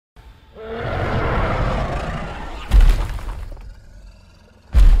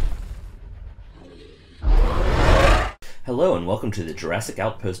Hello and welcome to the Jurassic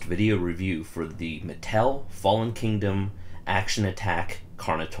Outpost video review for the Mattel Fallen Kingdom Action Attack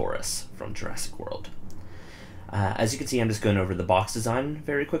Carnotaurus from Jurassic World. As you can see, I'm just going over the box design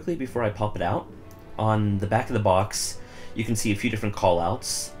very quickly before I pop it out. On the back of the box, you can see a few different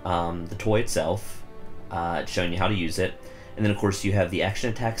callouts. The toy itself, it's showing you how to use it. And then of course you have the Action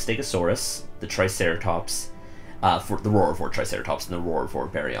Attack Stegosaurus, the Triceratops, for the Roarivore Triceratops, and the Roarivore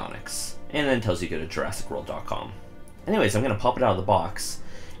Baryonyx. And then it tells you to go to JurassicWorld.com. Anyways, I'm going to pop it out of the box.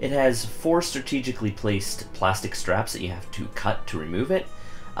 It has 4 strategically placed plastic straps that you have to cut to remove it.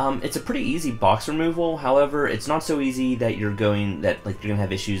 It's a pretty easy box removal. However, it's not so easy that you're going to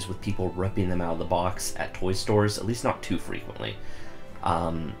have issues with people ripping them out of the box at toy stores, at least not too frequently.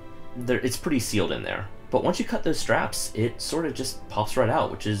 It's pretty sealed in there. But once you cut those straps, it sort of just pops right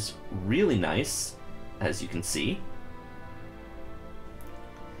out, which is really nice, as you can see.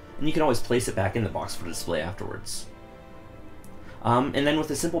 And you can always place it back in the box for display afterwards. And then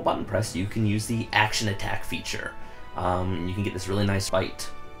with a simple button press, you can use the Action Attack feature. You can get this really nice bite.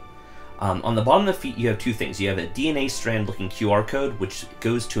 On the bottom of the feet, you have 2 things. You have a DNA strand looking QR code, which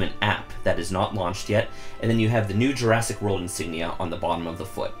goes to an app that is not launched yet, and then you have the new Jurassic World insignia on the bottom of the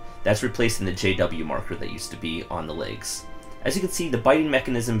foot. That's replacing the JW marker that used to be on the legs. As you can see, the biting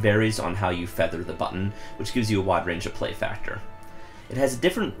mechanism varies on how you feather the button, which gives you a wide range of play factor. It has a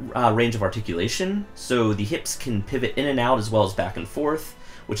different range of articulation, so the hips can pivot in and out as well as back and forth,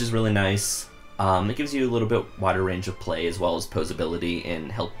 which is really nice. It gives you a little bit wider range of play as well as posability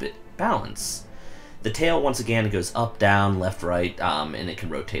and help it balance. The tail, once again, it goes up, down, left, right, and it can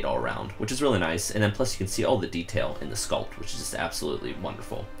rotate all around, which is really nice. And then plus you can see all the detail in the sculpt, which is just absolutely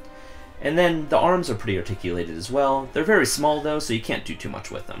wonderful. And then the arms are pretty articulated as well. They're very small though, so you can't do too much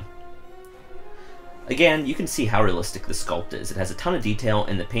with them. Again, you can see how realistic the sculpt is. It has a ton of detail,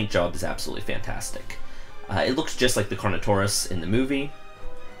 and the paint job is absolutely fantastic. It looks just like the Carnotaurus in the movie.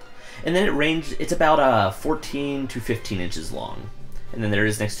 And then it's about 14 to 15 inches long. And then there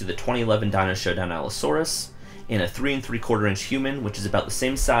is next to the 2011 Dino Showdown Allosaurus, and a 3 3/4 inch human, which is about the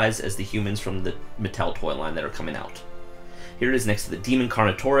same size as the humans from the Mattel toy line that are coming out. Here it is next to the Demon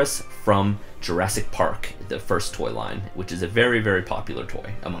Carnotaurus from Jurassic Park, the first toy line, which is a very, very popular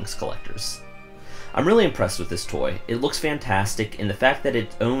toy amongst collectors. I'm really impressed with this toy. It looks fantastic, and the fact that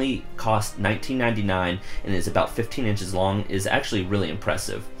it only cost $19.99 and is about 15 inches long is actually really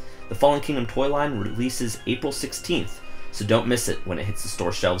impressive. The Fallen Kingdom toy line releases April 16th, so don't miss it when it hits the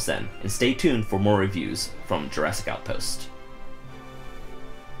store shelves then. And stay tuned for more reviews from Jurassic Outpost.